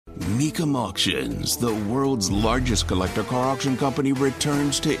Mecum Auctions, the world's largest collector car auction company,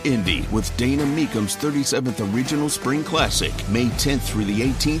 returns to Indy with Dana Mecum's 37th Regional Spring Classic, May 10th through the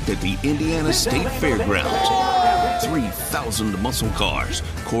 18th at the Indiana State Fairgrounds. 3,000 muscle cars,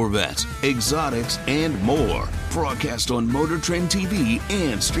 Corvettes, exotics, and more. Broadcast on Motor Trend TV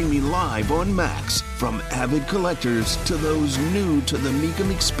and streaming live on Max. From avid collectors to those new to the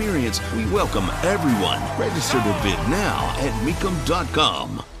Mecum experience, we welcome everyone. Register to bid now at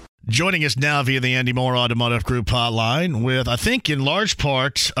Mecum.com. Joining us now via the Andy Moore Automotive Group hotline with, I think, in large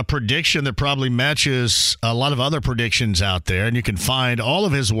part, a prediction that probably matches a lot of other predictions out there. And you can find all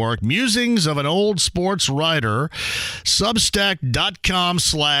of his work, Musings of an Old Sports Writer,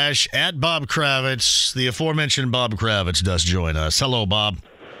 Substack.com/@BobKravitz. The aforementioned Bob Kravitz does join us. Hello, Bob.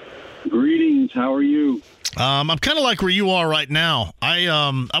 Greetings. How are you? I'm kind of like where you are right now.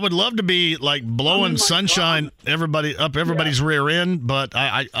 I would love to be like blowing sunshine everybody's rear end, but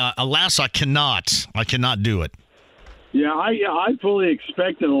I alas I cannot. I cannot do it. Yeah, I fully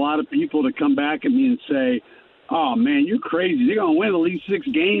expected a lot of people to come back at me and say, "Oh man, you're crazy. They're going to win at least 6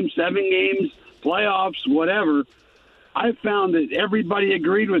 games, 7 games, playoffs, whatever." I found that everybody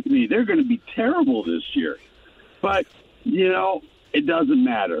agreed with me. They're going to be terrible this year. But, it doesn't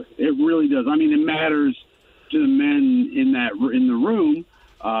matter. It really does. I mean, it matters to the men in the room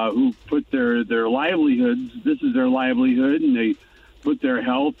who put their livelihoods. This is their livelihood, and they put their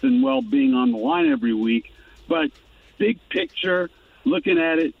health and well-being on the line every week. But big picture, looking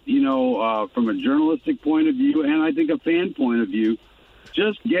at it, from a journalistic point of view, and I think a fan point of view,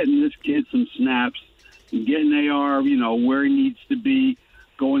 just getting this kid some snaps and getting AR, where he needs to be,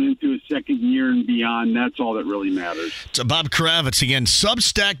 going into his second year and beyond, that's all that really matters. So Bob Kravitz, again,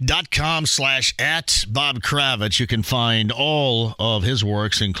 Substack.com/@BobKravitz. You can find all of his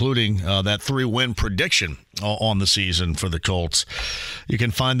works, including that 3-win prediction on the season for the Colts. You can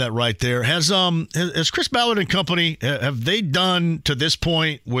find that right there. Has Chris Ballard and company, have they done to this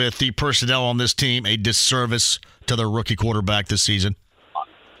point with the personnel on this team a disservice to their rookie quarterback this season?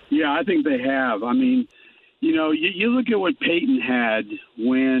 Yeah, I think they have. I mean, you look at what Peyton had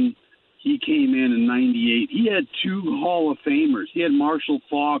when he came in '98. He had 2 Hall of Famers. He had Marshall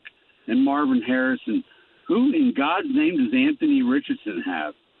Faulk and Marvin Harrison. Who in God's name does Anthony Richardson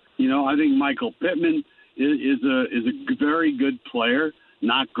have? I think Michael Pittman is a very good player.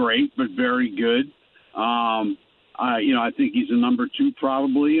 Not great, but very good. I think he's a number 2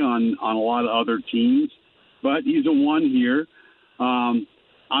 probably on a lot of other teams, but he's a 1 here.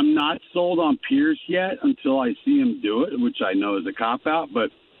 I'm not sold on Pierce yet until I see him do it, which I know is a cop-out,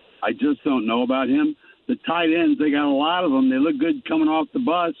 but I just don't know about him. The tight ends, they got a lot of them. They look good coming off the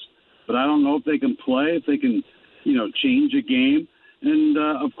bus, but I don't know if they can play, if they can, change a game. And,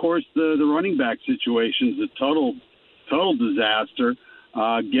 of course, the running back situation is a total disaster.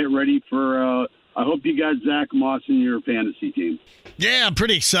 Get ready for I hope you got Zach Moss in your fantasy team. Yeah, I'm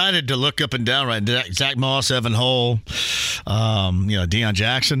pretty excited to look up and down right now. Zach Moss, Evan Hull, Deion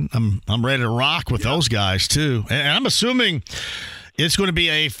Jackson. I'm ready to rock with those guys too. And I'm assuming it's going to be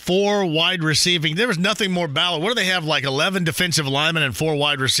a 4 wide receiving. There was nothing more Ballard. What do they have, like 11 defensive linemen and 4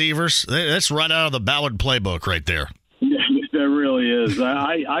 wide receivers? That's right out of the Ballard playbook right there. Yeah, that really is.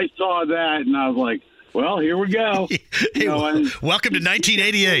 I saw that and I was like, well, here we go. Welcome to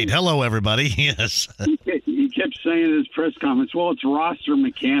 1988. Hello, everybody. Yes. He kept saying in his press conference, well, it's roster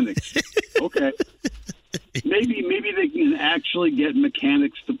mechanics. Okay. Maybe they can actually get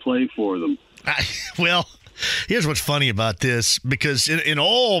mechanics to play for them. Here's what's funny about this, because in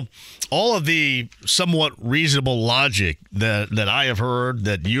all of the somewhat reasonable logic that I have heard,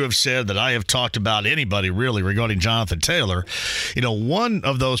 that you have said, that I have talked about anybody really regarding Jonathan Taylor, one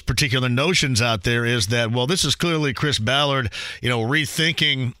of those particular notions out there is that, well, this is clearly Chris Ballard,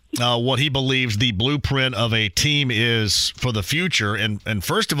 rethinking what he believes the blueprint of a team is for the future. And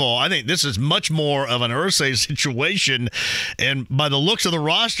first of all, I think this is much more of an Irsay situation. And by the looks of the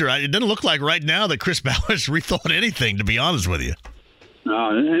roster, it doesn't look like right now that Chris Ballard's rethought anything, to be honest with you.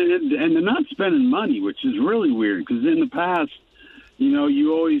 And they're not spending money, which is really weird, because in the past,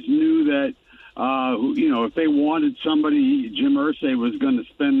 you always knew that, if they wanted somebody, Jim Irsay was going to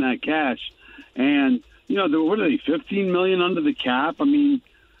spend that cash. And, what are they, $15 million under the cap? I mean,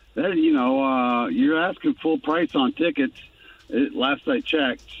 that, you're asking full price on tickets, last I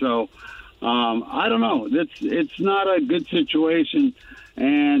checked. So I don't know. It's not a good situation,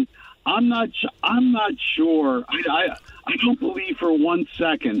 and I'm not sure. I don't believe for 1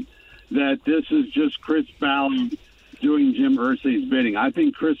 second that this is just Chris Ballard doing Jim Irsay's bidding. I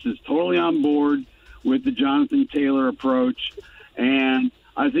think Chris is totally on board with the Jonathan Taylor approach, and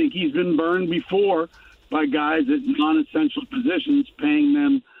I think he's been burned before by guys at non-essential positions, paying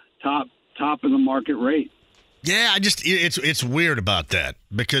them top of the market rate. Yeah, it's weird about that,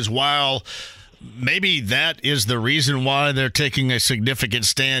 because while maybe that is the reason why they're taking a significant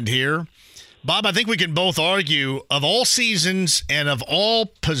stand here, Bob, I think we can both argue, of all seasons and of all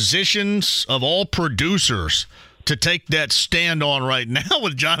positions, of all producers, to take that stand on right now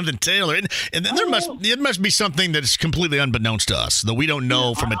with Jonathan Taylor. And then it must be something that's completely unbeknownst to us that we don't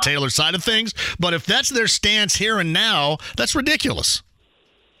know from a Taylor side of things. But if that's their stance here and now, that's ridiculous.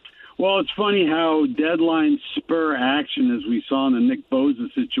 Well, it's funny how deadlines spur action, as we saw in the Nick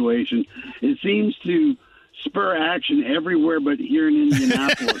Bosa situation. It seems to spur action everywhere but here in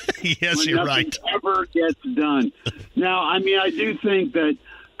Indianapolis. Yes, you're right. Ever gets done. Now, I mean, I do think that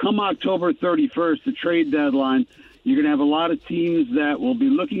come October 31st, the trade deadline, you're going to have a lot of teams that will be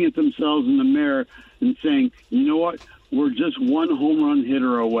looking at themselves in the mirror and saying, you know what, we're just one home run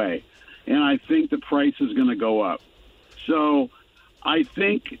hitter away. And I think the price is going to go up. So I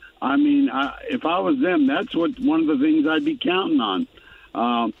think, if I was them, that's one of the things I'd be counting on.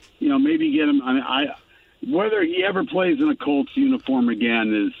 Maybe get him. Whether he ever plays in a Colts uniform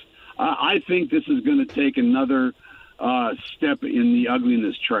again is, I think this is going to take another step in the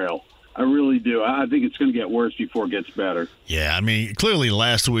ugliness trail. I really do. I think it's going to get worse before it gets better. Yeah, clearly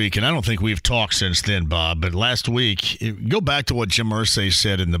last week, and I don't think we've talked since then, Bob, but last week, go back to what Jim Irsay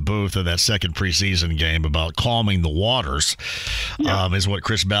said in the booth of that second preseason game about calming the waters, is what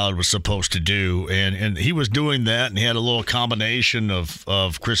Chris Ballard was supposed to do. And he was doing that, and he had a little combination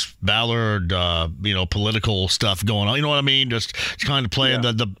of Chris Ballard, political stuff going on. You know what I mean? Just kind of playing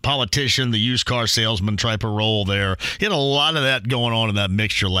the politician, the used car salesman type of role there. He had a lot of that going on in that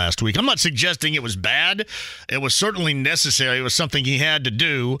mixture last week. I'm not suggesting it was bad. It was certainly necessary. It was something he had to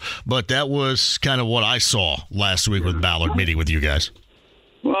do, but that was kind of what I saw last week with Ballard meeting with you guys.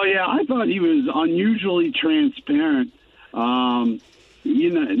 Well, yeah, I thought he was unusually transparent. Not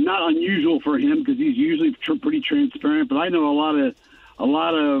unusual for him because he's usually pretty transparent, but I know a lot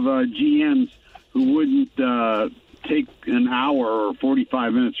of GMs who wouldn't take an hour or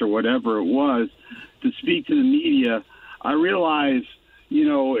 45 minutes or whatever it was to speak to the media. I realize,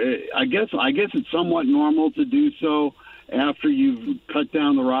 I guess it's somewhat normal to do so after you've cut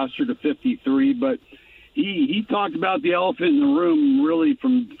down the roster to 53. But he talked about the elephant in the room really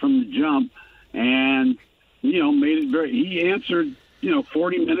from the jump, and made it very. He answered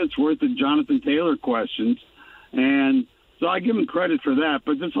 40 minutes worth of Jonathan Taylor questions, and so I give him credit for that.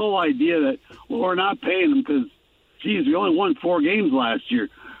 But this whole idea that we're not paying him because, geez, we only won 4 games last year.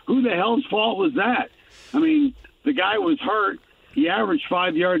 Who the hell's fault was that? The guy was hurt. He averaged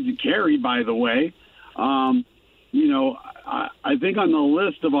 5 yards a carry, by the way. I think on the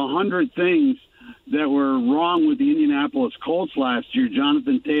list of 100 things that were wrong with the Indianapolis Colts last year,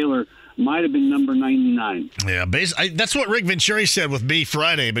 Jonathan Taylor might have been number 99. Yeah, that's what Rick Venturi said with me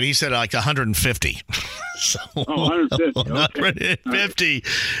Friday, but he said like 150. So, 150. 150.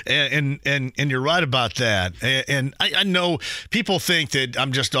 And you're right about that. And I know people think that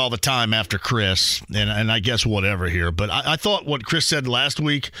I'm just all the time after Chris, and I guess whatever here. But I thought what Chris said last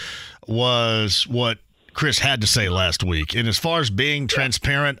week was what Chris had to say last week. And as far as being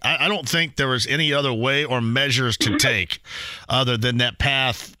transparent, I don't think there was any other way or measures to take other than that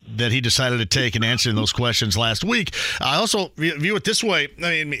path that he decided to take in answering those questions last week. I also view it this way.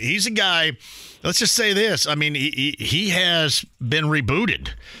 He's a guy, let's just say this. He has been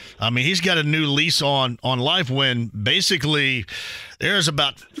rebooted. He's got a new lease on life when basically there's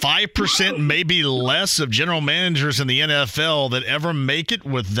about 5%, maybe less, of general managers in the NFL that ever make it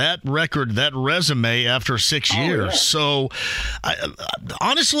with that record, that resume after 6 years. Yeah. So,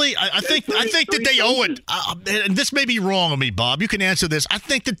 honestly, I think that they owe it. And this may be wrong of me, Bob. You can answer this. I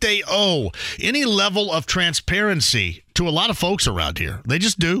think that they owe any level of transparency to a lot of folks around here. They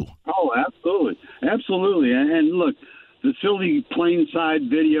just do. Oh, absolutely. Absolutely. And look, the silly plain side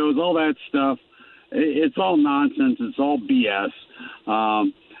videos, all that stuff, it's all nonsense. It's all BS.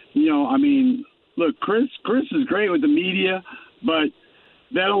 Look, Chris is great with the media, but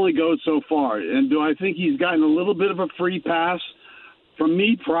that only goes so far. And do I think he's gotten a little bit of a free pass? From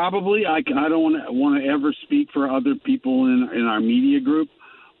me, probably. I don't want to ever speak for other people in our media group,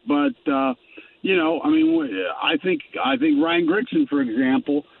 but I think Ryan Grigson, for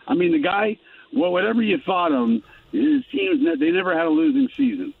example. The guy, whatever you thought of him, his teams, they never had a losing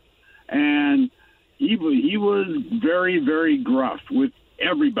season, and he was very, very gruff with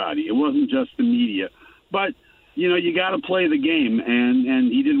everybody. It wasn't just the media, but you got to play the game,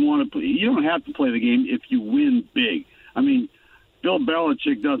 and he didn't want to play. You don't have to play the game if you win big. Bill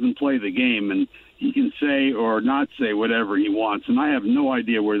Belichick doesn't play the game, and he can say or not say whatever he wants, and I have no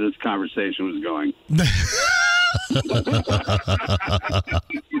idea where this conversation was going.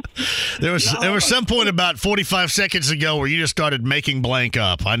 There was some point about 45 seconds ago where you just started making blank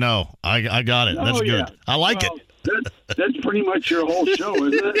up. I know. I got it. That's good. I like it. That's pretty much your whole show,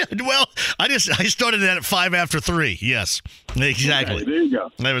 isn't it? Well, I started that at 5 after 3. Yes, exactly. Okay, there you go.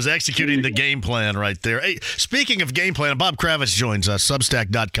 I was executing the game plan right there. Hey, speaking of game plan, Bob Kravitz joins us,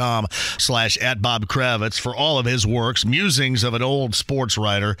 Substack.com/@BobKravitz for all of his works, musings of an old sports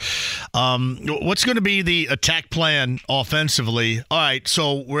writer. What's going to be the attack plan offensively? All right,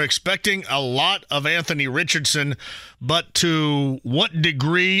 so we're expecting a lot of Anthony Richardson, but to what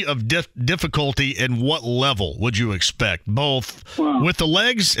degree of difficulty and what level would you expect, both with the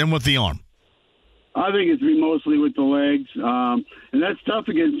legs and with the arm? I think it's be mostly with the legs, and that's tough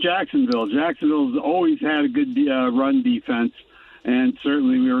against Jacksonville. Jacksonville's always had a good run defense, and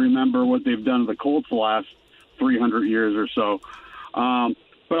certainly we remember what they've done to the Colts the last 300 years or so.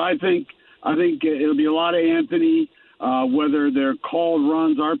 But I think it'll be a lot of Anthony, whether they're called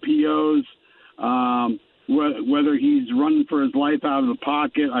runs, RPOs, whether he's running for his life out of the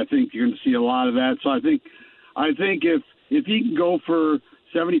pocket. I think you're going to see a lot of that. So I think if he can go for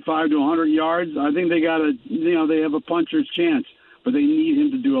 75 to 100 yards, I think they have a puncher's chance, but they need him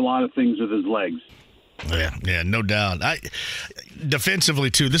to do a lot of things with his legs. Yeah, no doubt. Defensively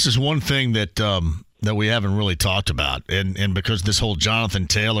too, this is one thing that we haven't really talked about, and because this whole Jonathan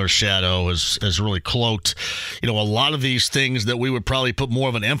Taylor shadow has really cloaked, a lot of these things that we would probably put more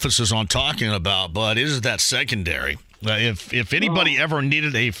of an emphasis on talking about, but is that secondary. If anybody ever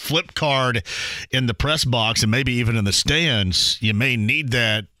needed a flip card in the press box and maybe even in the stands, you may need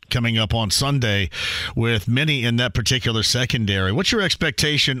that coming up on Sunday with many in that particular secondary. What's your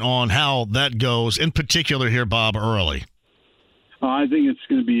expectation on how that goes, in particular here, Bob, early? I think it's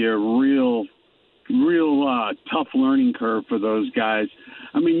going to be a real tough learning curve for those guys.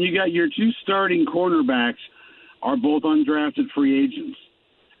 I mean, you got your two starting cornerbacks are both undrafted free agents,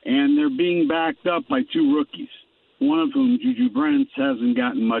 and they're being backed up by two rookies, one of whom, Juju Brents, hasn't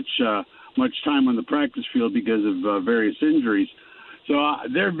gotten much time on the practice field because of various injuries. So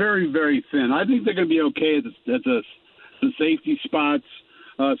they're very, very thin. I think they're going to be okay at the safety spots.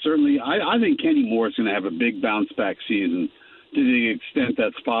 Certainly, I think Kenny Moore is going to have a big bounce-back season to the extent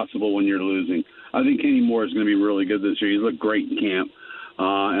that's possible when you're losing. I think Kenny Moore is going to be really good this year. He's looked great in camp,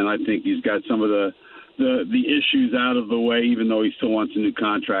 and I think he's got some of the issues out of the way, even though he still wants a new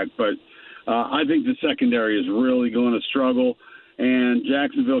contract. But I think the secondary is really going to struggle, and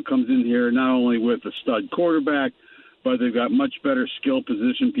Jacksonville comes in here not only with a stud quarterback, but they've got much better skill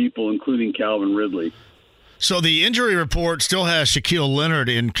position people, including Calvin Ridley. So the injury report still has Shaquille Leonard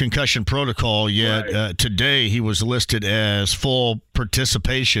in concussion protocol, yet right. Today he was listed as full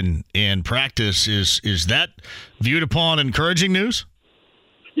participation in practice. Is that viewed upon encouraging news?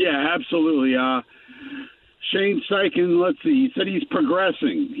 Yeah, absolutely. Shane Steichen, let's see, he said he's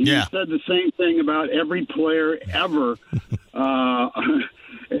progressing. He said the same thing about every player ever.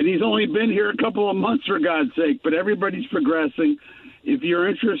 And he's only been here a couple of months, for God's sake, but everybody's progressing. If you're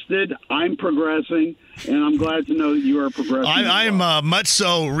interested, I'm progressing, and I'm glad to know that you are progressing. I'm much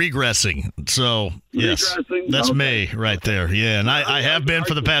so regressing. So, yes, that's me right there. Yeah, and I have been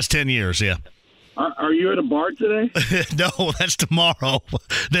for the past 10 years, yeah. Are you at a bar today? No, that's tomorrow.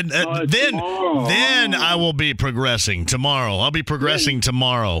 Then I will be progressing tomorrow. I'll be progressing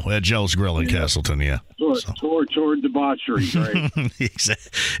tomorrow at Joe's Grill in Castleton, yeah. Toward debauchery, right?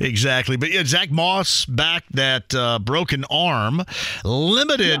 Exactly. But yeah, Zach Moss back, that broken arm,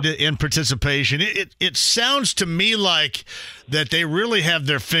 limited in participation. It sounds to me like that they really have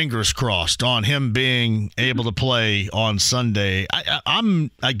their fingers crossed on him being able to play on Sunday.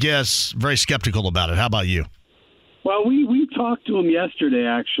 I'm, I guess, very skeptical about it. How about you? Well, we talked to him yesterday,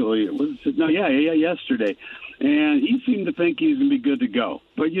 actually. Yesterday. And he seemed to think he's going to be good to go.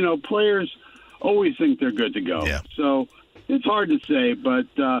 But, players always think they're good to go. Yeah. So it's hard to say, but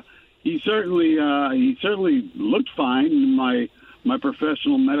he certainly looked fine in my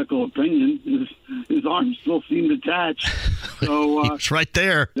professional medical opinion. His arm still seemed attached. So it's right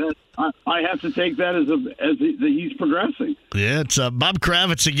there. I have to take that as he's progressing. Yeah, it's Bob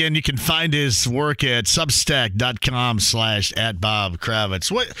Kravitz again. You can find his work at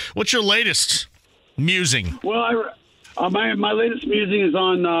substack.com/@BobKravitz. What's your latest musing? Well, my latest musing is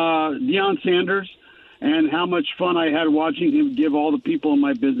on Deion Sanders and how much fun I had watching him give all the people in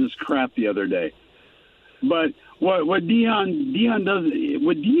my business crap the other day. But what Deion does,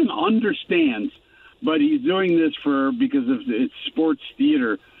 what Deion understands, but he's doing this because of it's sports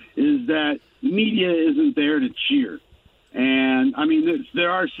theater, is that media isn't there to cheer. And, I mean, there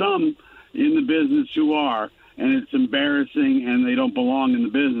are some in the business who are, and it's embarrassing and they don't belong in the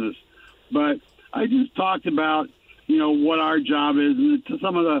business. But I just talked about, what our job is, and to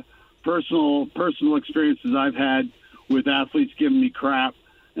some of the personal experiences I've had with athletes giving me crap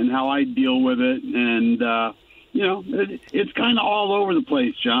and how I deal with it. And, it's kind of all over the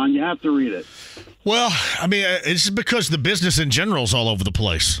place, John. You have to read it. Well, I mean, it's because the business in general is all over the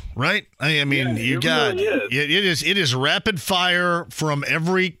place, right? I mean, you got it is rapid fire from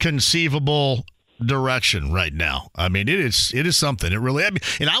every conceivable direction right now. I mean, it is something. It really.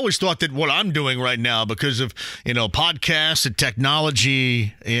 And I always thought that what I'm doing right now, because of podcasts and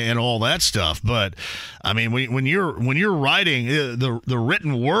technology and all that stuff. But I mean, when you're writing the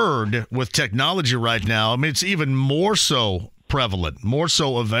written word with technology right now, I mean, it's even more so prevalent, more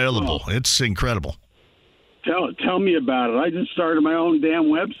so available. It's incredible. Tell me about it. I just started my own damn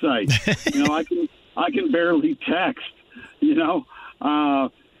website. I can barely text.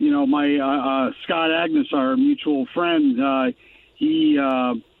 My Scott Agnes, our mutual friend, he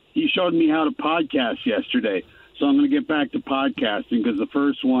showed me how to podcast yesterday. So I'm going to get back to podcasting, because the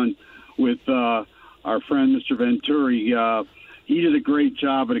first one with our friend Mr. Venturi, he did a great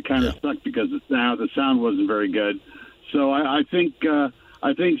job, but it kind of stuck because the sound wasn't very good. So I think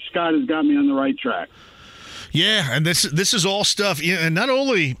Scott has got me on the right track. Yeah, and this is all stuff, and not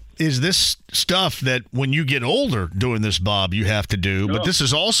only is this stuff that when you get older doing this, Bob, you have to do, but this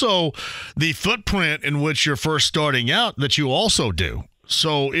is also the footprint in which you're first starting out that you also do.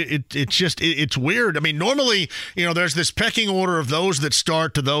 So it's weird. I mean, normally, there's this pecking order of those that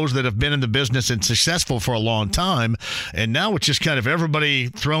start to those that have been in the business and successful for a long time. And now it's just kind of everybody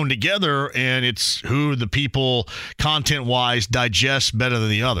thrown together, and it's who the people content-wise digest better than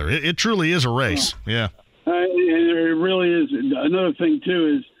the other. It truly is a race. Yeah. And it really is. Another thing,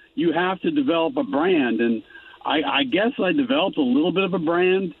 too, is you have to develop a brand. And I guess I developed a little bit of a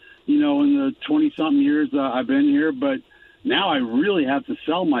brand, in the 20-something years that I've been here. But now I really have to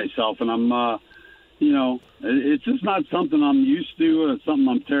sell myself. And I'm, it's just not something I'm used to. It's something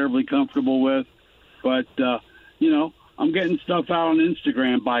I'm terribly comfortable with. But, I'm getting stuff out on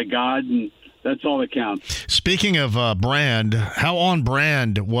Instagram, by God, and that's all that counts. Speaking of brand, how on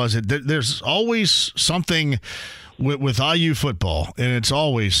brand was it? There's always something with IU football, and it's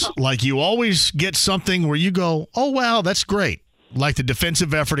always like you always get something where you go, oh, wow, that's great. Like the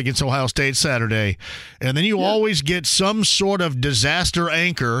defensive effort against Ohio State Saturday. And then you always get some sort of disaster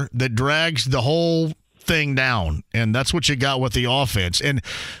anchor that drags the whole thing down. And that's what you got with the offense. And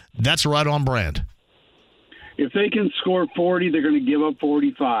that's right on brand. If they can score 40, they're going to give up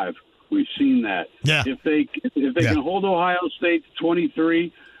 45. We've seen that. Yeah. If they can hold Ohio State to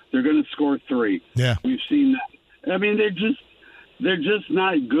 23, they're going to score 3. Yeah. We've seen that. I mean, they're just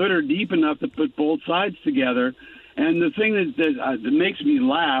not good or deep enough to put both sides together. And the thing that makes me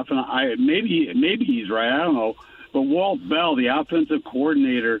laugh, and maybe he's right, I don't know, but Walt Bell, the offensive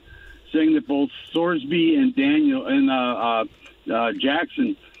coordinator, saying that both Sorsby and Daniel and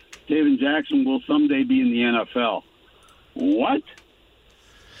Taven Jackson will someday be in the NFL. What?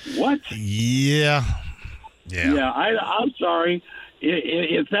 Yeah. Yeah, I'm sorry.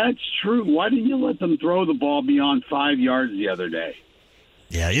 If that's true, why didn't you let them throw the ball beyond 5 yards the other day?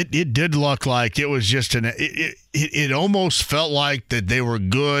 Yeah, it did look like it was just it almost felt like that they were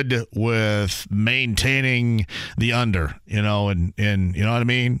good with maintaining the under, and you know what I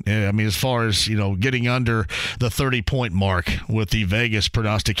mean? I mean, as far as, getting under the 30-point mark with the Vegas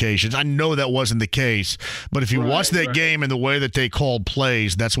prognostications. I know that wasn't the case, but if you watch that game and the way that they called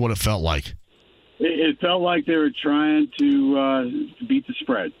plays, that's what it felt like. It felt like they were trying to beat the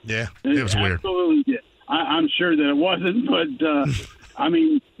spread. Yeah, it was weird. Absolutely did. I'm sure that it wasn't, but I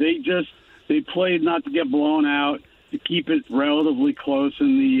mean, they played not to get blown out, to keep it relatively close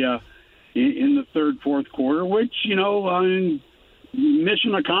in the third, fourth quarter, which,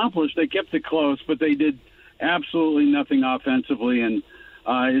 mission accomplished. They kept it close, but they did absolutely nothing offensively, and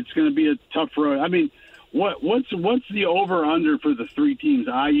it's going to be a tough road. I mean, what's the over-under for the three teams,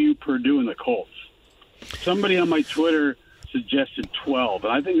 IU, Purdue, and the Colts? Somebody on my Twitter suggested 12,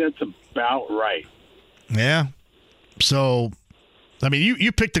 and I think that's about right. Yeah. So, I mean,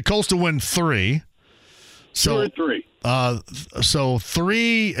 you picked the Colts to win 3. So 2 or 3. So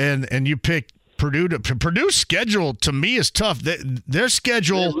 3, and you picked Purdue. Purdue's schedule, to me, is tough. Their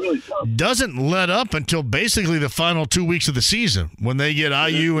schedule really doesn't let up until basically the final 2 weeks of the season when they get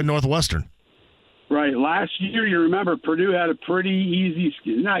IU and Northwestern. Right. Last year, you remember, Purdue had a pretty easy,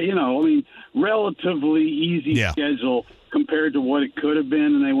 relatively easy schedule compared to what it could have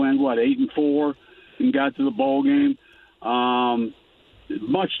been, and they went 8-4 and got to the bowl game.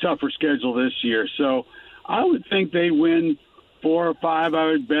 Much tougher schedule this year. So I would think they win 4 or 5. I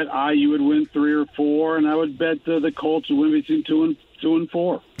would bet IU would win 3 or 4, and I would bet the Colts would win between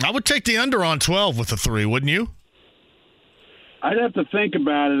 2-4. I would take the under on 12 with the 3, wouldn't you? I'd have to think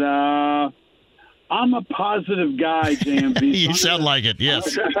about it. I'm a positive guy, JMV. You sound like it,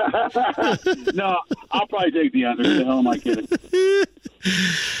 yes. No, I'll probably take the under. The hell am I kidding?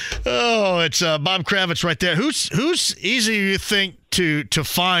 Oh, it's Bob Kravitz right there. Who's easy, you think, to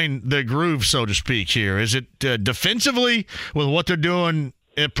find the groove, so to speak, here? Is it defensively with what they're doing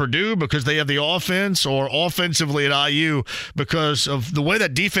at Purdue because they have the offense, or offensively at IU because of the way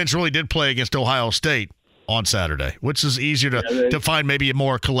that defense really did play against Ohio State on Saturday? Which is easier to find maybe a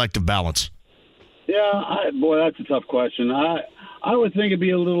more collective balance? Yeah, boy, that's a tough question. I would think it'd be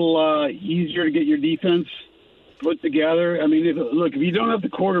a little easier to get your defense put together. I mean, if you don't have the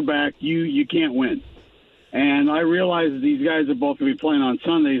quarterback, you can't win. And I realize that these guys are both going to be playing on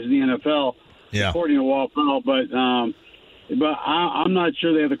Sundays in the NFL, according to Walt Powell, but I'm not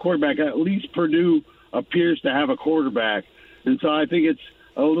sure they have the quarterback. At least Purdue appears to have a quarterback. And so I think it's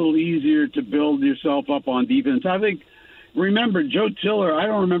a little easier to build yourself up on defense. I think, remember, Joe Tiller, I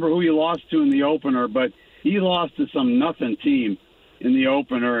don't remember who he lost to in the opener, but he lost to some nothing team in the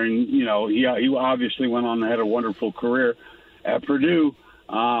opener. And, he obviously went on and had a wonderful career at Purdue.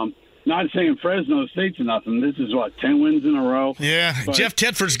 Not saying Fresno State's nothing. This is, 10 wins in a row? Yeah, but Jeff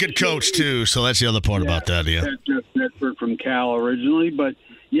Tedford's a good coach, too, so that's the other part about that, yeah. Jeff Tedford from Cal originally. But,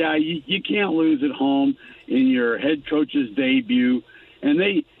 yeah, you can't lose at home in your head coach's debut. And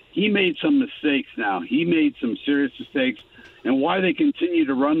he made some mistakes now. He made some serious mistakes. And why they continue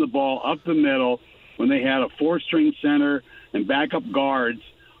to run the ball up the middle when they had a 4-string center and backup guards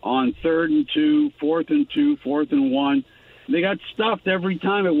on 3rd and 2, 4th and 2, 4th and 1. They got stuffed every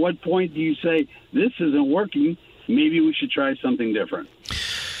time. At what point do you say, this isn't working, maybe we should try something different?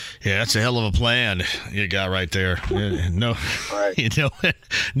 Yeah, that's a hell of a plan you got right there. No, right.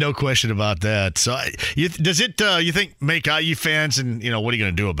 No question about that. So, does it? You think make IU fans, and what are you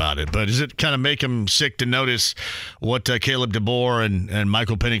going to do about it? But does it kind of make them sick to notice what Caleb DeBoer and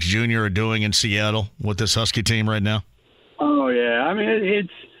Michael Penix Jr. are doing in Seattle with this Husky team right now? Oh yeah, I mean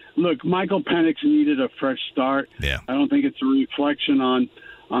look, Michael Penix needed a fresh start. Yeah, I don't think it's a reflection on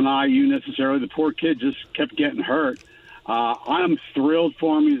IU necessarily. The poor kid just kept getting hurt. I'm thrilled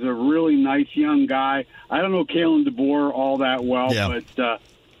for him. He's a really nice young guy. I don't know Kalen DeBoer all that well, but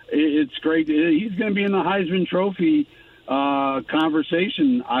it's great. He's going to be in the Heisman Trophy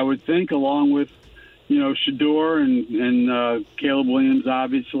conversation, I would think, along with Shador and Caleb Williams,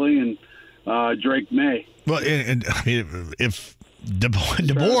 obviously, and Drake May. Well, and if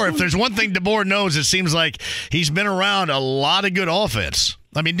DeBoer, if there's one thing DeBoer knows, it seems like he's been around a lot of good offense.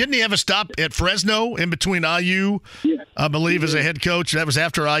 I mean, didn't he have a stop at Fresno in between IU, I believe, as a head coach? That was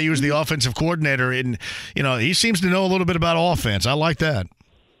after IU was the offensive coordinator. And, he seems to know a little bit about offense. I like that.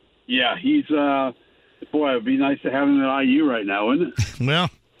 Yeah, he's boy, it'd be nice to have him at IU right now, wouldn't it? Well,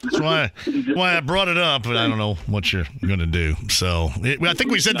 that's why I brought it up, but I don't know what you're going to do. So I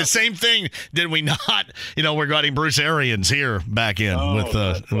think we said the same thing, did we not? Regarding Bruce Arians here back in with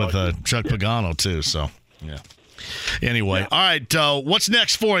Chuck Pagano, too. So, yeah. Anyway, all right. What's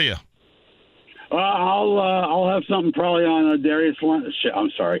next for you? I'll have something probably on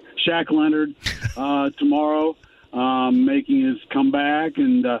Shaq Leonard tomorrow, making his comeback,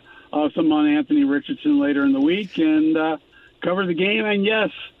 and I'll have something on Anthony Richardson later in the week, and cover the game. And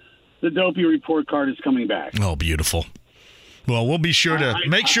yes, the Dopey report card is coming back. Oh, beautiful. Well, we'll be sure to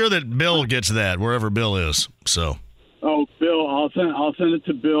make sure that Bill gets that wherever Bill is. So. Oh, Bill, I'll send it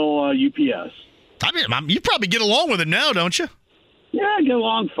to Bill UPS. I mean, you probably get along with it now, don't you? Yeah, I get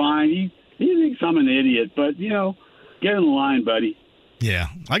along fine. He thinks I'm an idiot, but, get in line, buddy. Yeah,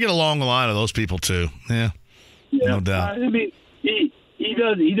 I get along with a lot of those people, too. Yeah. No doubt. I mean, he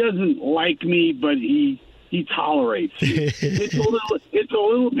doesn't like me, but he tolerates me. It's a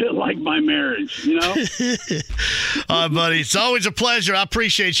little bit like my marriage, All right, buddy. It's always a pleasure. I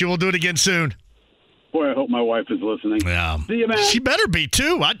appreciate you. We'll do it again soon. Boy, I hope my wife is listening. Yeah. See you, man. She better be,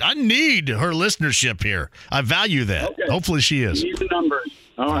 too. I need her listenership here. I value that. Okay. Hopefully she is. You need the numbers.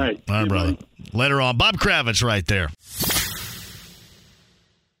 All right. All right, brother. Later on. Bob Kravitz right there.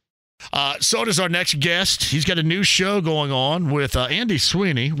 So does our next guest. He's got a new show going on with Andy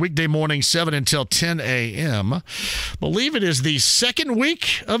Sweeney, weekday morning, 7 until 10 a.m. Believe it is the second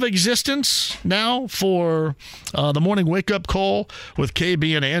week of existence now for the morning wake-up call with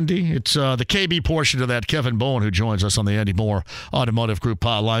KB and Andy. It's the KB portion of that, Kevin Bowen, who joins us on the Andy Moore Automotive Group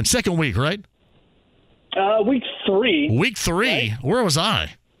hotline. Second week, right? Week 3. Week 3? Right? Where was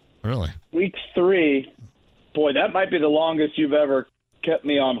I? Really? Week 3. Boy, that might be the longest you've ever kept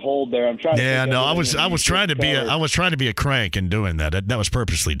me on hold there. I'm trying. Yeah, no, I was trying to be a crank in doing that. That was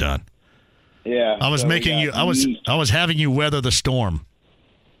purposely done. Yeah. I was making you. I was having you weather the storm.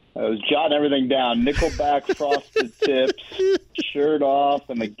 I was jotting everything down. Nickelback, Frosted Tips, shirt off,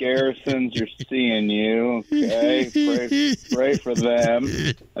 and the Garrisons are seeing you. Okay, pray for them.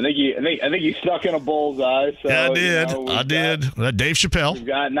 I think you stuck in a bullseye. So, yeah, I did. I did. Dave Chappelle. We've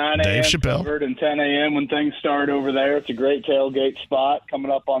got 9 a.m. covered and 10 a.m. when things start over there. It's a great tailgate spot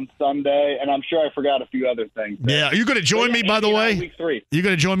coming up on Sunday, and I'm sure I forgot a few other things. Yeah, are you going to join me, by the way? Week 3. You're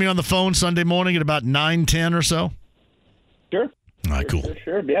going to join me on the phone Sunday morning at about 9:10 or so? Sure. All right, cool.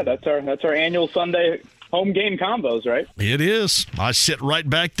 Sure. Yeah, that's our annual Sunday home game combos, right? It is. I sit right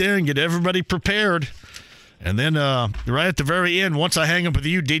back there and get everybody prepared. And then right at the very end, once I hang up with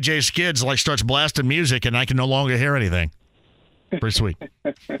you, DJ Skids starts blasting music, and I can no longer hear anything. Pretty sweet.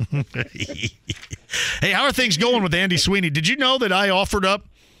 Hey, how are things going with Andy Sweeney? Did you know that I offered up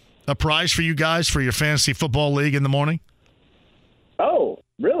a prize for you guys for your fantasy football league in the morning? Oh,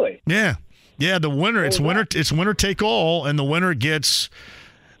 really? Yeah. Yeah, the winner, it's winner take all, and the winner gets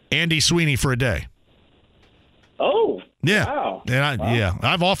Andy Sweeney for a day. Oh, yeah. Wow. And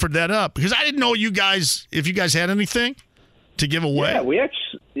I've offered that up because I didn't know if you guys had anything to give away. Yeah,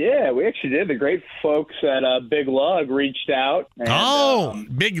 we actually did. The great folks at Big Lug reached out.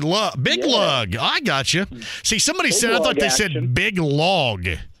 And, Big Lug. I got you. See, somebody said, I thought they said Big Log.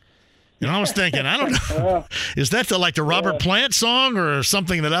 And I was thinking, I don't know, is that the Robert Plant song or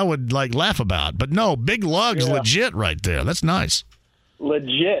something that I would laugh about? But no, Big Lug's legit right there. That's nice.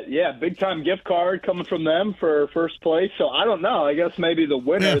 Legit, yeah. Big time gift card coming from them for first place. So I don't know. I guess maybe the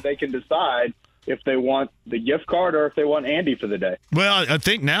winner, they can decide if they want the gift card or if they want Andy for the day. Well, I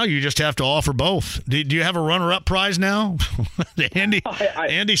think now you just have to offer both. Do you have a runner-up prize now?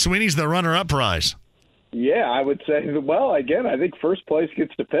 Andy Sweeney's the runner-up prize. Yeah, I would say, well, again, I think first place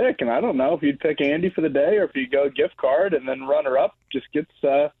gets to pick, and I don't know if you'd pick Andy for the day or if you go gift card and then runner-up just gets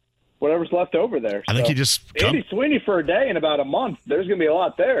whatever's left over there. I think you just Andy Sweeney for a day in about a month, there's going to be a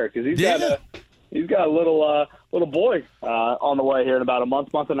lot there because he's got a little boy on the way here in about a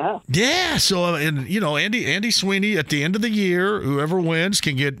month and a half. Yeah, so Andy Sweeney at the end of the year, whoever wins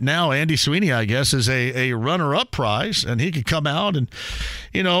can get now Andy Sweeney, I guess, is a runner-up prize, and he could come out and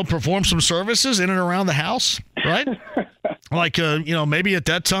perform some services in and around the house, right? Maybe at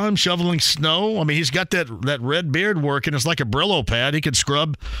that time shoveling snow. I mean, he's got that red beard working. It's like a Brillo pad. He could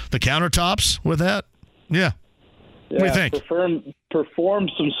scrub the countertops with that. Yeah. What do you think? Perform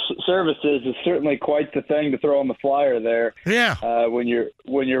some services is certainly quite the thing to throw on the flyer there. Yeah. When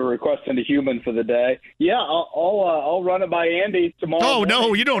you're requesting a human for the day. Yeah, I'll run it by Andy tomorrow. Oh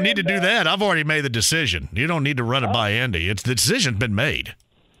no, you don't need to do that. I've already made the decision. You don't need to run it by Andy. The decision's been made.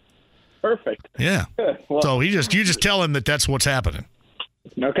 Perfect. Yeah. Well, so you just tell him that's what's happening.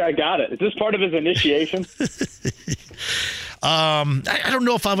 Okay, got it. Is this part of his initiation? I don't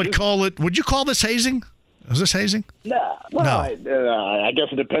know if I would call it. Would you call this hazing? Is this hazing? Nah, well, no. I guess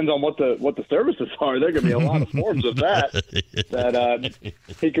it depends on what the services are. There could be a lot of forms of that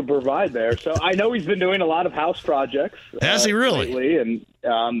he could provide there. So I know he's been doing a lot of house projects. Has he really? Lately,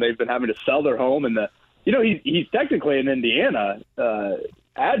 and they've been having to sell their home. And he's technically an Indiana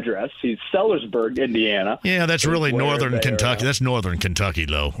address. He's Sellersburg, Indiana. Yeah, that's really northern Kentucky. That's northern Kentucky,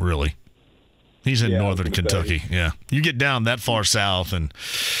 though. Really. He's in northern Kentucky. Yeah, you get down that far south, and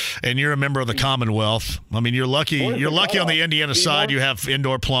you're a member of the Commonwealth. I mean, you're lucky. You're lucky on the Indiana side. You have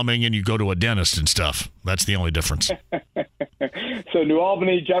indoor plumbing, and you go to a dentist and stuff. That's the only difference. So New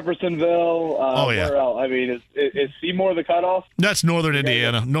Albany, Jeffersonville. Where else? I mean, is Seymour the cutoff? That's northern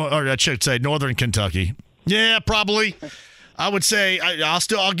Indiana. Or I should say northern Kentucky. Yeah, probably. I would say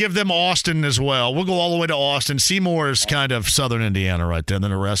I'll give them Austin as well. We'll go all the way to Austin. Seymour is kind of southern Indiana right there, and then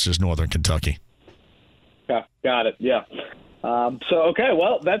the rest is northern Kentucky. Yeah, got it. Yeah.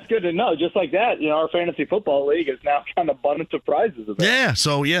 That's good to know. Just like that, our fantasy football league is now kind of abundance of prizes. Yeah.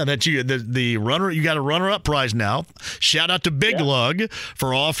 So that the runner, you got a runner-up prize now. Shout out to Big Lug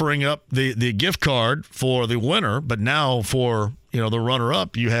for offering up the gift card for the winner, but now for the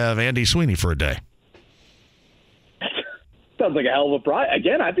runner-up, you have Andy Sweeney for a day. Sounds like a hell of a prize.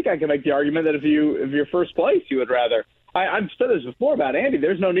 Again, I think I can make the argument that if you're first place, you would rather. I've said this before about Andy.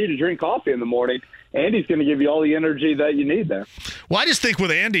 There's no need to drink coffee in the morning. Andy's going to give you all the energy that you need there. Well, I just think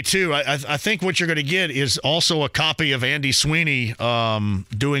with Andy, too, I think what you're going to get is also a copy of Andy Sweeney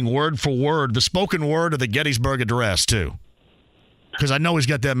doing word for word, the spoken word of the Gettysburg Address, too. Because I know he's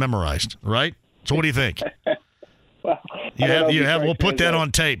got that memorized, right? So what do you think? We'll put that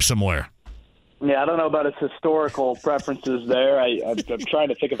on tape somewhere. Yeah, I don't know about his historical preferences there. I'm trying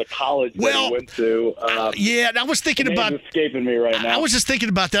to think of the college that he went to. I was thinking about escaping me right now. I was just thinking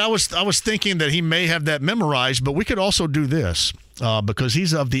about that. I was thinking that he may have that memorized, but we could also do this. because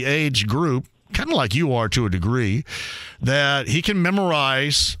he's of the age group, kind of like you are to a degree, that he can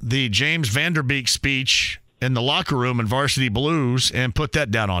memorize the James Vanderbeek speech in the locker room in Varsity Blues and put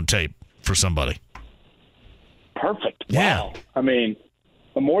that down on tape for somebody. Perfect. Yeah. Wow. I mean,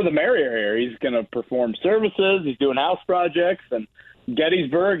 the more the merrier here. He's going to perform services. He's doing house projects and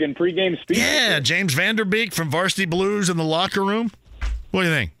Gettysburg and pregame speeches. Yeah, James Vanderbeek from Varsity Blues in the locker room. What do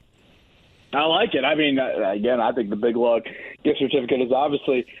you think? I like it. I mean, again, I think the Big Luck gift certificate is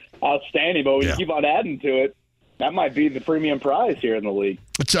obviously outstanding, but when you keep on adding to it, that might be the premium prize here in the league.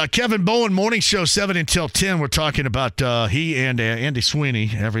 It's Kevin Bowen Morning Show, 7 until 10. We're talking about he and Andy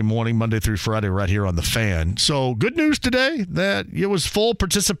Sweeney every morning, Monday through Friday, right here on The Fan. So good news today that it was full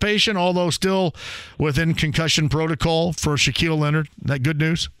participation, although still within concussion protocol for Shaquille Leonard. That good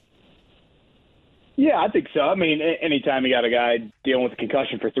news? Yeah, I think so. I mean, anytime you got a guy dealing with a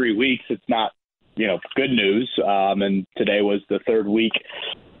concussion for 3 weeks, it's not, good news. And today was the third week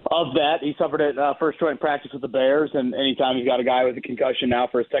of that. He suffered it first joint practice with the Bears, and anytime he's got a guy with a concussion now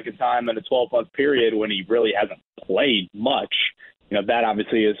for a second time in a 12-month period when he really hasn't played much, that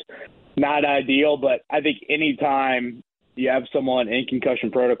obviously is not ideal. But I think anytime you have someone in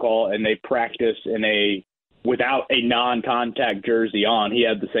concussion protocol and they practice without a non-contact jersey on, he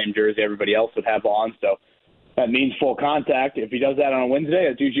had the same jersey everybody else would have on, so that means full contact. If he does that on a Wednesday,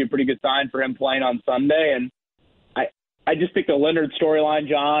 it's usually a pretty good sign for him playing on Sunday. And I just think the Leonard storyline,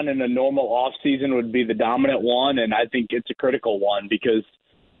 John, in a normal offseason would be the dominant one, and I think it's a critical one because,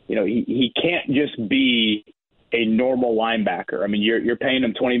 he can't just be a normal linebacker. I mean, you're paying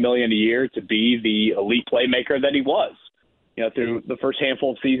him $20 million a year to be the elite playmaker that he was, through the first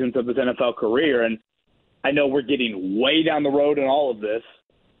handful of seasons of his NFL career. And I know we're getting way down the road in all of this,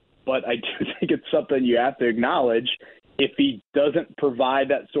 but I do think it's something you have to acknowledge. If he doesn't provide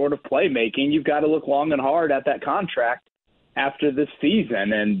that sort of playmaking, you've got to look long and hard at that contract after this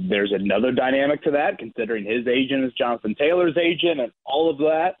season. And there's another dynamic to that, considering his agent is Jonathan Taylor's agent and all of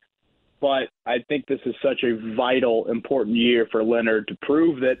that. But I think this is such a vital, important year for Leonard to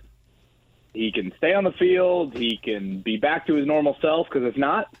prove that he can stay on the field, he can be back to his normal self, because if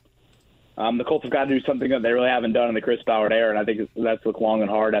not, the Colts have got to do something that they really haven't done in the Chris Ballard era, and I think let's look long and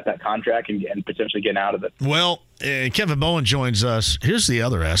hard at that contract and potentially getting out of it. Well, Kevin Bowen joins us. Here's the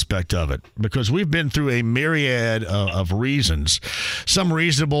other aspect of it, because we've been through a myriad of reasons, some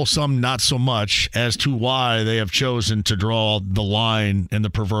reasonable, some not so much, as to why they have chosen to draw the line in the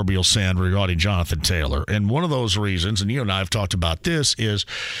proverbial sand regarding Jonathan Taylor. And one of those reasons, and you and I have talked about this, is,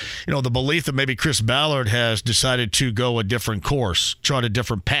 the belief that maybe Chris Ballard has decided to go a different course, chart a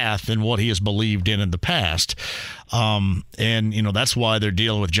different path than what he has believed in the past. And that's why they're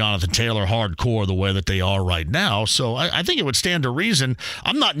dealing with Jonathan Taylor hardcore the way that they are right now. So I think it would stand to reason.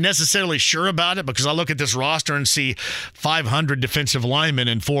 I'm not necessarily sure about it because I look at this roster and see 500 defensive linemen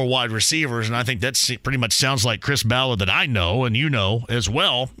and 4 wide receivers, and I think that pretty much sounds like Chris Ballard that I know and you know as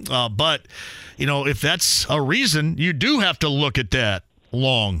well. But, if that's a reason, you do have to look at that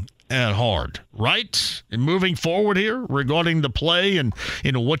long and hard, right? And moving forward here regarding the play and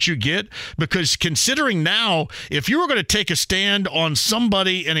what you get, because considering now, if you were going to take a stand on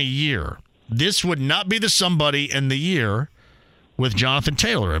somebody in a year, this would not be the somebody in the year with Jonathan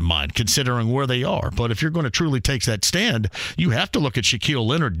Taylor in mind, considering where they are. But if you're going to truly take that stand, you have to look at Shaquille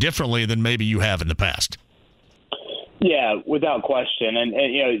Leonard differently than maybe you have in the past. Yeah, without question.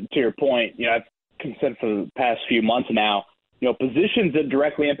 And to your point, I've considered for the past few months now, positions that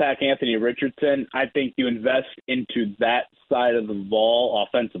directly impact Anthony Richardson, I think you invest into that side of the ball,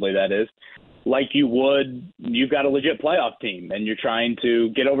 offensively that is, like you've got a legit playoff team and you're trying to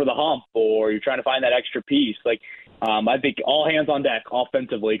get over the hump or you're trying to find that extra piece. I think all hands on deck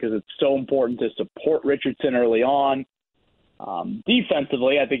offensively because it's so important to support Richardson early on.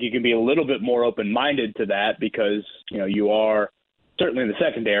 Defensively, I think you can be a little bit more open-minded to that because, you are certainly in the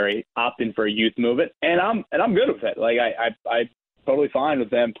secondary, opting for a youth movement, and I'm good with it. I'm totally fine with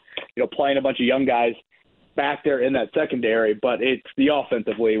them, playing a bunch of young guys back there in that secondary. But it's the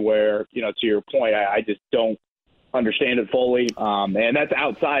offensively where, to your point, I just don't understand it fully, and that's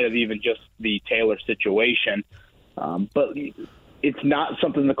outside of even just the Taylor situation. But it's not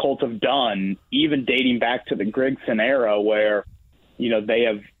something the Colts have done, even dating back to the Grigson era, where they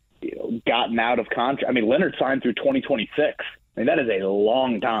have gotten out of contract. I mean, Leonard signed through 2026. I mean, that is a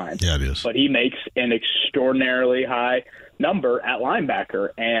long time. Yeah, it is. But he makes an extraordinarily high number at linebacker,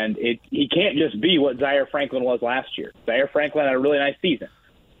 and he can't just be what Zaire Franklin was last year. Zaire Franklin had a really nice season.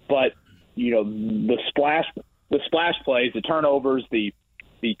 But, the splash plays, the turnovers, the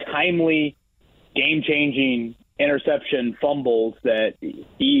timely, game-changing interception fumbles that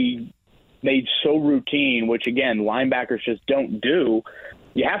he made so routine, which, again, linebackers just don't do.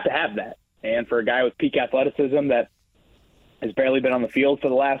 You have to have that. And for a guy with peak athleticism that has barely been on the field for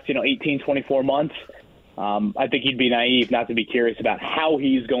the last, 18, 24 months, I think he'd be naive not to be curious about how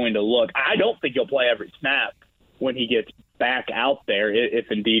he's going to look. I don't think he'll play every snap when he gets back out there, if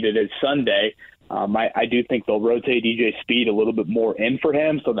indeed it is Sunday. I do think they'll rotate EJ Speed a little bit more in for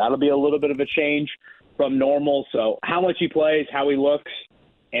him, so that'll be a little bit of a change from normal. So how much he plays, how he looks,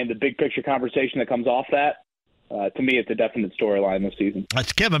 and the big picture conversation that comes off that, to me, it's a definite storyline this season.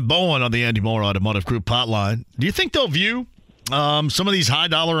 That's Kevin Bowen on the Andy Moore Automotive Group hotline. Do you think they'll view some of these high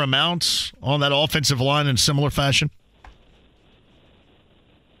dollar amounts on that offensive line in similar fashion?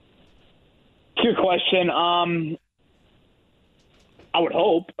 Good question. I would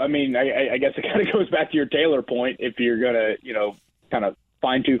hope. I mean, I guess it kind of goes back to your Taylor point. If you're going to, kind of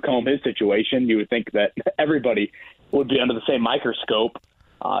fine-tooth comb his situation, you would think that everybody would be under the same microscope.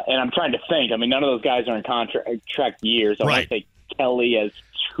 And I'm trying to think. I mean, none of those guys are in contract years. I want to say Kelly has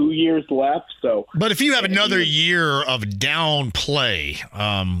 2 years left. But if you have another year of down play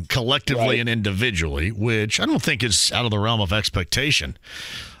collectively and individually, which I don't think is out of the realm of expectation,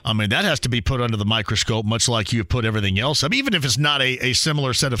 I mean, that has to be put under the microscope, much like you put everything else. I mean, even if it's not a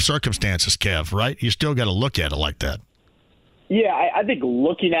similar set of circumstances, Kev, right? You still got to look at it like that. Yeah, I think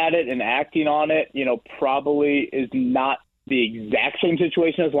looking at it and acting on it, probably is not the exact same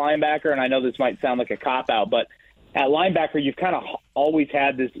situation as linebacker. And I know this might sound like a cop-out, but at linebacker, you've kind of always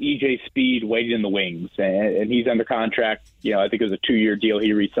had this EJ Speed waiting in the wings. And he's under contract. I think it was a 2-year deal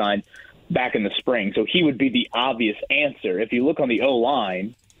he re-signed back in the spring. So he would be the obvious answer. If you look on the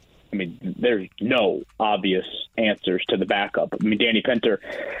O-line, I mean, there's no obvious answers to the backup. I mean, Danny Pinter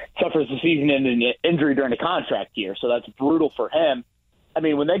suffers a season-ending injury during the contract year, so that's brutal for him. I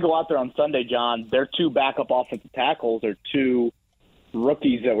mean, when they go out there on Sunday, John, their 2 backup offensive tackles are 2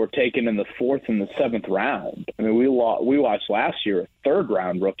 rookies that were taken in the 4th and the 7th round. I mean, we watched last year a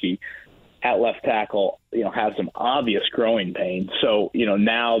 3rd-round rookie at left tackle, have some obvious growing pains. So,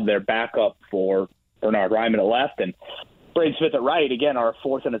 now they're backup for Bernard Ryman at left and Braden Smith at right, again, our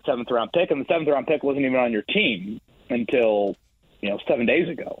 4th and a 7th-round pick. And the 7th-round pick wasn't even on your team until, 7 days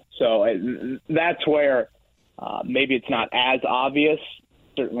ago. So that's where maybe it's not as obvious.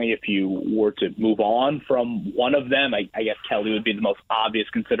 Certainly if you were to move on from one of them, I guess Kelly would be the most obvious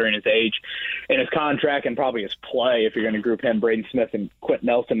considering his age and his contract and probably his play if you're going to group him, Braden Smith, and Quentin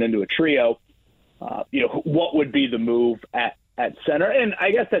Nelson into a trio. What would be the move at center? And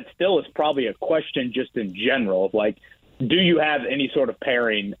I guess that still is probably a question just in general of, like, do you have any sort of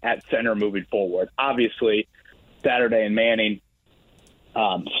pairing at center moving forward? Obviously, Saturday and Manning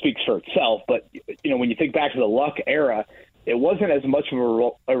speaks for itself. But, when you think back to the Luck era, it wasn't as much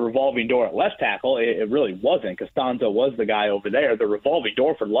of a revolving door at left tackle. It really wasn't. Costanzo was the guy over there. The revolving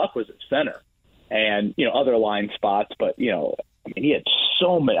door for Luck was at center and, other line spots. But, he had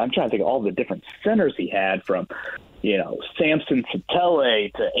so many. I'm trying to think of all the different centers he had from, Samson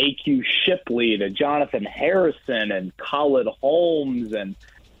Satele to A.Q. Shipley to Jonathan Harrison and Khalid Holmes. And,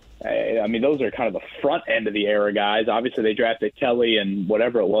 those are kind of the front end of the era guys. Obviously, they drafted Kelly in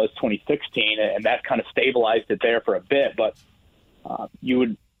whatever it was, 2016, and that kind of stabilized it there for a bit. But you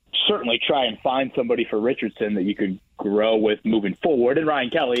would certainly try and find somebody for Richardson that you could grow with moving forward. And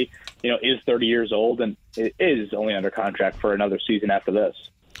Ryan Kelly, is 30 years old and is only under contract for another season after this.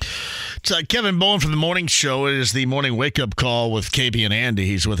 It's Kevin Bowen from the morning show. It is the morning wake-up call with KB and Andy.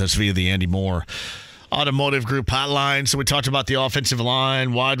 He's with us via the Andy Moore Automotive Group hotline. So we talked about the offensive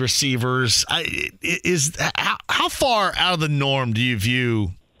line, wide receivers. How far out of the norm do you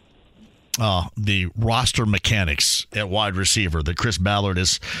view the roster mechanics at wide receiver that Chris Ballard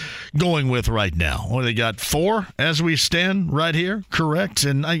is going with right now? Well, they got 4 as we stand right here, correct?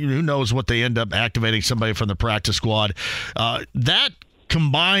 And who knows what they end up activating somebody from the practice squad. That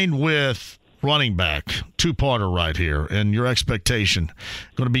combined with running back, 2-parter right here, and your expectation,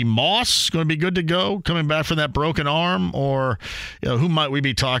 going to be Moss, going to be good to go, coming back from that broken arm, or who might we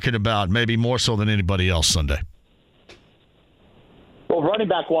be talking about, maybe more so than anybody else Sunday? Well, running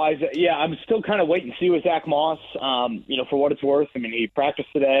back-wise, I'm still kind of waiting to see with Zach Moss. For what it's worth, he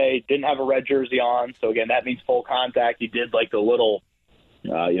practiced today, didn't have a red jersey on, so again, that means full contact. He did like the little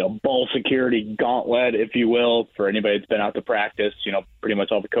ball security gauntlet, if you will, for anybody that's been out to practice. Pretty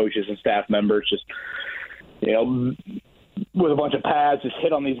much all the coaches and staff members just, with a bunch of pads, just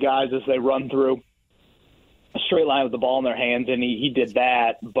hit on these guys as they run through a straight line with the ball in their hands, and he did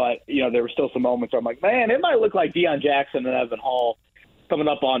that. But, there were still some moments where I'm like, man, it might look like Deion Jackson and Evan Hall coming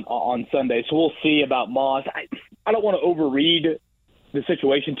up on Sunday. So we'll see about Moss. I don't want to overread the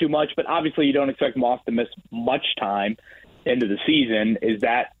situation too much, but obviously you don't expect Moss to miss much time into the season. Is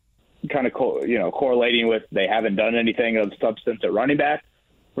that kind of correlating with they haven't done anything of substance at running back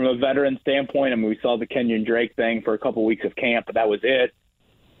from a veteran standpoint. I mean, we saw the Kenyon Drake thing for a couple weeks of camp, but that was it.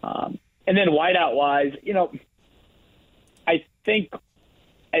 And then wideout-wise, I think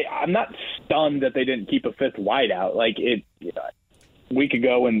I'm not stunned that they didn't keep a fifth wideout. Like, a week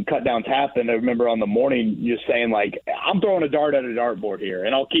ago when cutdowns happened, I remember on the morning just saying, like, I'm throwing a dart at a dartboard here,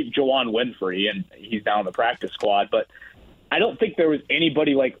 and I'll keep Juwan Winfrey, and he's down on the practice squad. But I don't think there was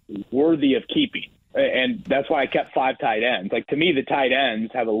anybody, like, worthy of keeping. And that's why I kept 5 tight ends. Like, to me, the tight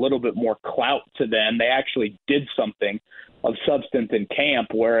ends have a little bit more clout to them. They actually did something of substance in camp,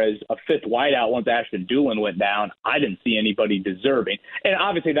 whereas a fifth wideout, once Ashton Doolin went down, I didn't see anybody deserving. And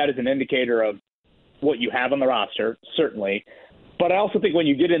obviously that is an indicator of what you have on the roster, certainly. But I also think when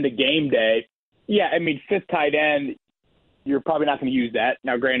you get into game day, fifth tight end, you're probably not going to use that.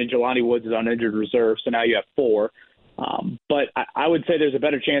 Now, granted, Jelani Woods is on injured reserve, so now you have 4. But I would say there's a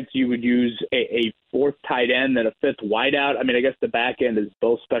better chance you would use a fourth tight end than a fifth wideout. I mean, I guess the back end is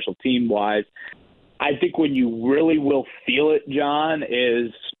both special team-wise. I think when you really will feel it, John,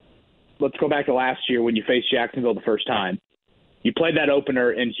 is let's go back to last year when you faced Jacksonville the first time. You played that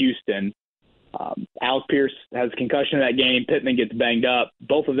opener in Houston. Alec Pierce has a concussion in that game. Pittman gets banged up.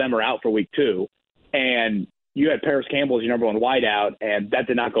 Both of them are out for week 2. And you had Paris Campbell as your number 1 wideout, and that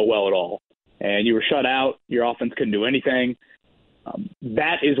did not go well at all. And you were shut out. Your offense couldn't do anything.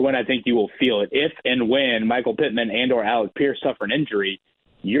 That is when I think you will feel it. If and when Michael Pittman and or Alec Pierce suffer an injury,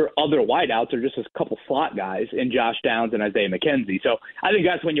 your other wideouts are just a couple slot guys in Josh Downs and Isaiah McKenzie. So I think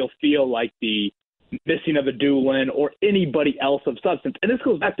that's when you'll feel like the missing of a Doolin or anybody else of substance. And this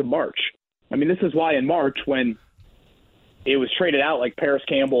goes back to March. I mean, this is why in March when it was traded out like Paris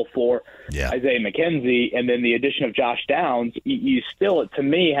Campbell for Isaiah McKenzie and then the addition of Josh Downs, you still, to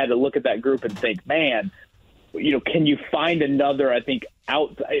me, had to look at that group and think, man, can you find another, I think,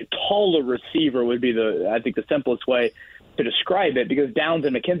 taller receiver would be the simplest way to describe it, because Downs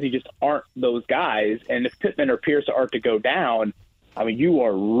and McKenzie just aren't those guys. And if Pittman or Pierce are to go down, I mean, you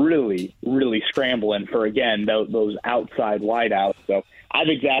are really, really scrambling for, again, those outside wideouts. So I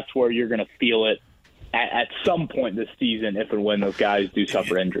think that's where you're going to feel it at some point this season, if and when those guys do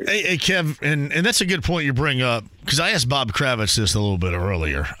suffer injuries. Hey, Kev, and that's a good point you bring up, because I asked Bob Kravitz this a little bit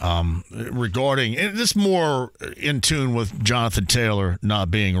earlier regarding, and this more in tune with Jonathan Taylor not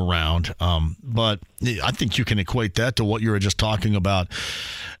being around, but I think you can equate that to what you were just talking about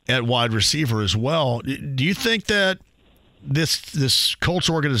at wide receiver as well. Do you think that this Colts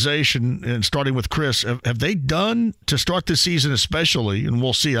organization, and starting with Chris, have they done, to start this season especially, and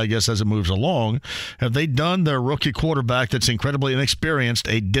we'll see, I guess, as it moves along, have they done their rookie quarterback that's incredibly inexperienced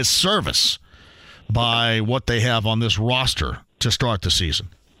a disservice by what they have on this roster to start the season?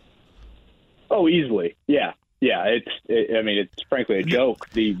 Oh, easily. Yeah. Yeah, it's frankly a joke,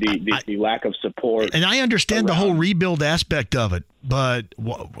 the lack of support. And I understand the whole rebuild aspect of it, but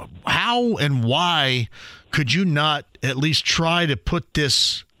how and why could you not at least try to put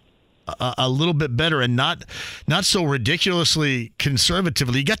this a little bit better and not so ridiculously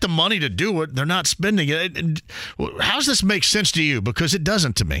conservatively? You got the money to do it. They're not spending it. How does this make sense to you? Because it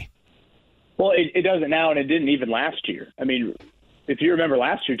doesn't to me. Well, it doesn't now, and it didn't even last year. I mean, if you remember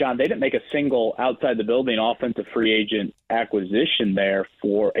last year, John, they didn't make a single outside the building offensive free agent acquisition there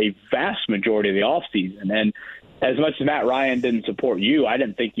for a vast majority of the offseason. And as much as Matt Ryan didn't support you, I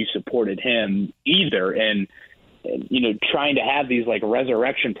didn't think you supported him either. And trying to have these like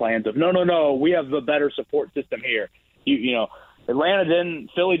resurrection plans of no, we have the better support system here. Atlanta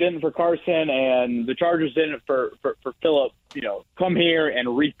didn't, Philly didn't for Carson, and the Chargers didn't for Phillip. Come here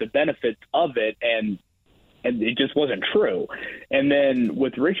and reap the benefits of it, and it just wasn't true. And then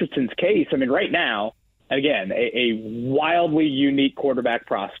with Richardson's case, I mean, right now, again, a wildly unique quarterback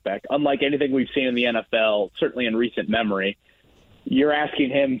prospect, unlike anything we've seen in the NFL, certainly in recent memory. You're asking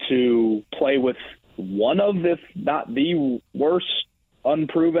him to play with one of, if not the worst,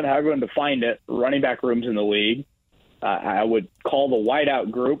 unproven, however you want to define it, running back rooms in the league. I would call the wideout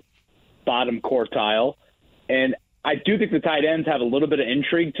group bottom quartile. And I do think the tight ends have a little bit of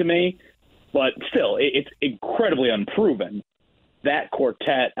intrigue to me, but still, it's incredibly unproven. That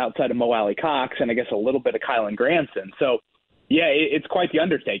quartet outside of Mo Alley Cox and I guess a little bit of Kylan Granson. So, yeah, it's quite the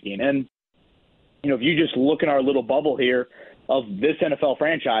undertaking. And, if you just look in our little bubble here of this NFL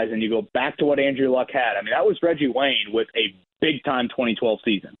franchise and you go back to what Andrew Luck had, I mean, that was Reggie Wayne with a big-time 2012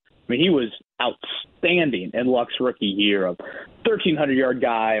 season. I mean, he was outstanding in Luck's rookie year, a 1,300-yard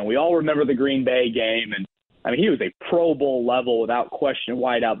guy, and we all remember the Green Bay game. And, I mean, he was a Pro Bowl level without question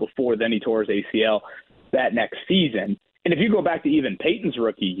wideout before then he tore his ACL that next season. And if you go back to even Peyton's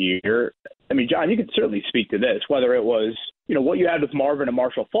rookie year, I mean, John, you could certainly speak to this, whether it was, what you had with Marvin and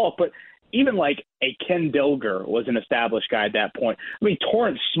Marshall Faulk, but even like a Ken Dilger was an established guy at that point. I mean,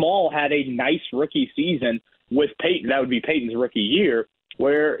 Torrance Small had a nice rookie season with Peyton. That would be Peyton's rookie year,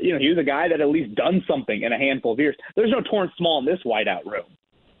 where, he was a guy that at least done something in a handful of years. There's no Torrance Small in this wideout room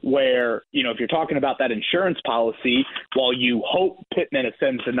where, if you're talking about that insurance policy, while you hope Pittman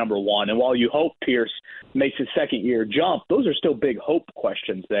ascends to number one and while you hope Pierce makes his second year jump, those are still big hope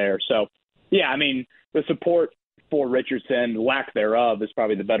questions there. So, yeah, I mean, the support for Richardson, lack thereof, is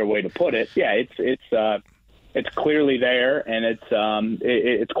probably the better way to put it. Yeah, it's clearly there, and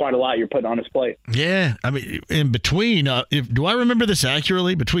it's quite a lot you're putting on his plate. Yeah, I mean, in between, do I remember this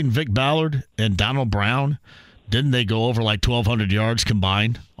accurately? Between Vic Ballard and Donald Brown, didn't they go over like 1,200 yards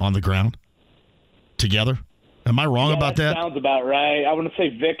combined on the ground together? Am I wrong about that? Sounds about right. I want to say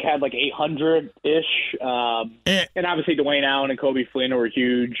Vic had like 800-ish. And obviously Dwayne Allen and Kobe Fleener were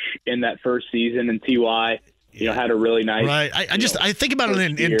huge in that first season, and T.Y., had a really nice. Right. I think about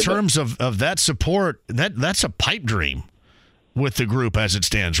it in terms of that support. That's a pipe dream with the group as it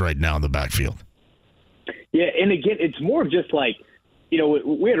stands right now in the backfield. Yeah, and again, it's more of just like,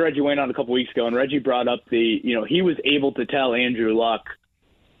 we had Reggie Wayne on a couple weeks ago, and Reggie brought up he was able to tell Andrew Luck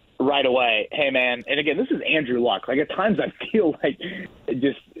right away, hey, man, and again, this is Andrew Luck. Like, at times I feel like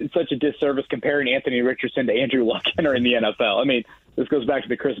it's such a disservice comparing Anthony Richardson to Andrew Luck entering the NFL. I mean, this goes back to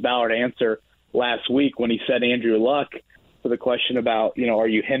the Chris Ballard answer last week when he said Andrew Luck for the question about, are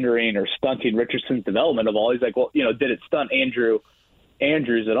you hindering or stunting Richardson's development of all? He's like, well, did it stunt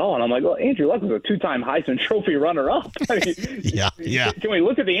Andrews at all? And I'm like, well, Andrew Luck was a two-time Heisman Trophy runner-up. I mean, yeah. Can we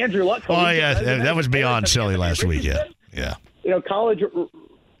look at the Andrew Luck? Oh, yeah, that was beyond silly last week, yeah. College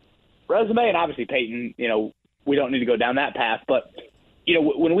resume, and obviously Peyton, we don't need to go down that path. But,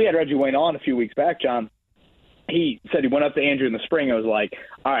 when we had Reggie Wayne on a few weeks back, John, he said he went up to Andrew in the spring and was like,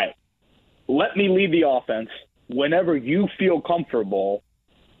 all right, let me lead the offense. Whenever you feel comfortable,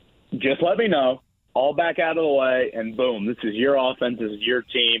 just let me know. I'll back out of the way, and boom, this is your offense. This is your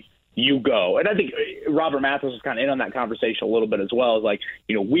team. You go. And I think Robert Mathis was kind of in on that conversation a little bit as well. It's like,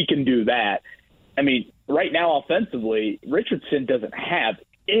 we can do that. I mean, right now offensively, Richardson doesn't have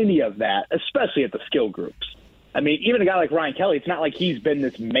any of that, especially at the skill groups. I mean, even a guy like Ryan Kelly, it's not like he's been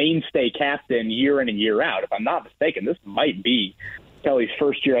this mainstay captain year in and year out. If I'm not mistaken, this might be Kelly's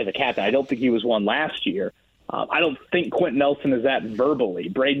first year as a captain. I don't think he was one last year. I don't think Quentin Nelson is that verbally.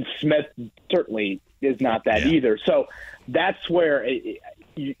 Braden Smith certainly is not that either. So that's where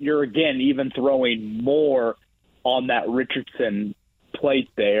you're, again, even throwing more on that Richardson plate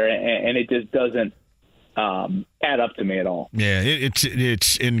there, and it just doesn't add up to me at all. Yeah,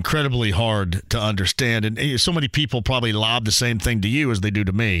 it's incredibly hard to understand, and so many people probably lob the same thing to you as they do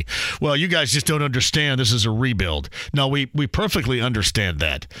to me. Well, you guys just don't understand. This is a rebuild. No, we perfectly understand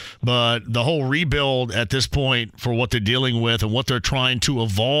that, but the whole rebuild at this point for what they're dealing with and what they're trying to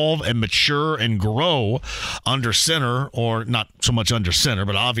evolve and mature and grow under center, or not so much under center,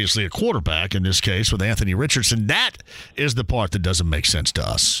 but obviously a quarterback in this case with Anthony Richardson, that is the part that doesn't make sense to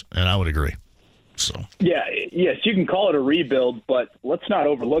us, and I would agree. So. Yeah, yes, you can call it a rebuild, but let's not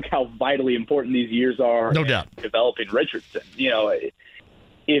overlook how vitally important these years are. No doubt. Developing Richardson.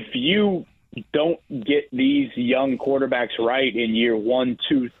 If you don't get these young quarterbacks right in year 1,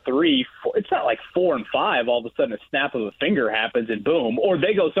 2, 3, 4, it's not like 4 and 5. All of a sudden, a snap of a finger happens and boom, or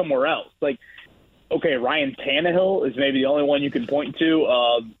they go somewhere else. Like, okay, Ryan Tannehill is maybe the only one you can point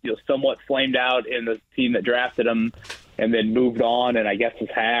to. Somewhat flamed out in the team that drafted him and then moved on, and I guess has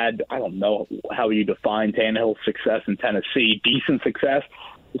had, I don't know how you define Tannehill's success in Tennessee, decent success.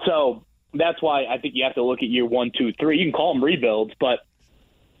 So that's why I think you have to look at year 1, 2, 3. You can call them rebuilds, but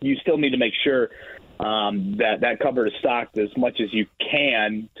you still need to make sure that cupboard is stocked as much as you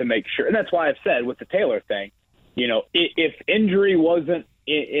can to make sure. And that's why I've said with the Taylor thing, if injury wasn't,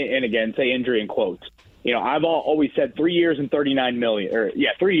 and again, say injury in quotes, I've always said 3 years and $39 million,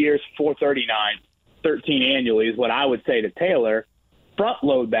 3 years, $439. 13 annually is what I would say to Taylor. Front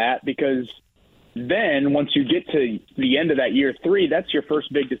load that, because then once you get to the end of that year 3, that's your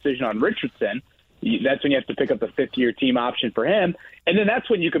first big decision on Richardson. That's when you have to pick up the 5th-year team option for him. And then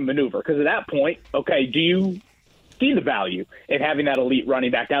that's when you can maneuver, because at that point, okay, do you see the value in having that elite running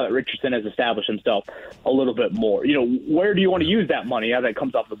back now that Richardson has established himself a little bit more? Where do you want to use that money now that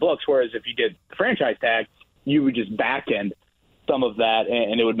comes off the books? Whereas if you did the franchise tag, you would just back end some of that,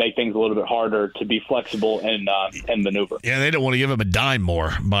 and it would make things a little bit harder to be flexible and maneuver. Yeah, they don't want to give him a dime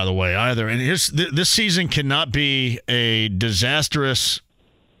more, by the way, either. And this season cannot be a disastrous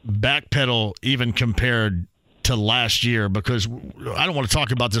backpedal even compared to last year, because I don't want to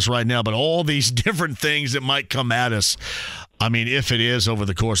talk about this right now, but all these different things that might come at us I mean, if it is over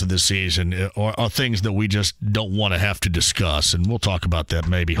the course of this season, are things that we just don't want to have to discuss. And we'll talk about that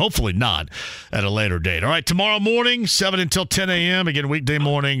maybe, hopefully not, at a later date. All right, tomorrow morning, 7 until 10 a.m., again, weekday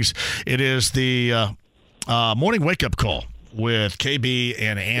mornings, it is the morning wake-up call with KB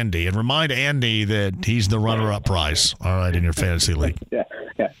and Andy. And remind Andy that he's the runner-up prize, all right, in your fantasy league. Yeah.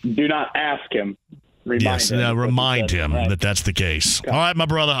 Do not ask him. Remind him right. that that's the case. Okay. All right, my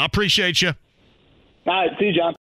brother. I appreciate you. All right. See you, John.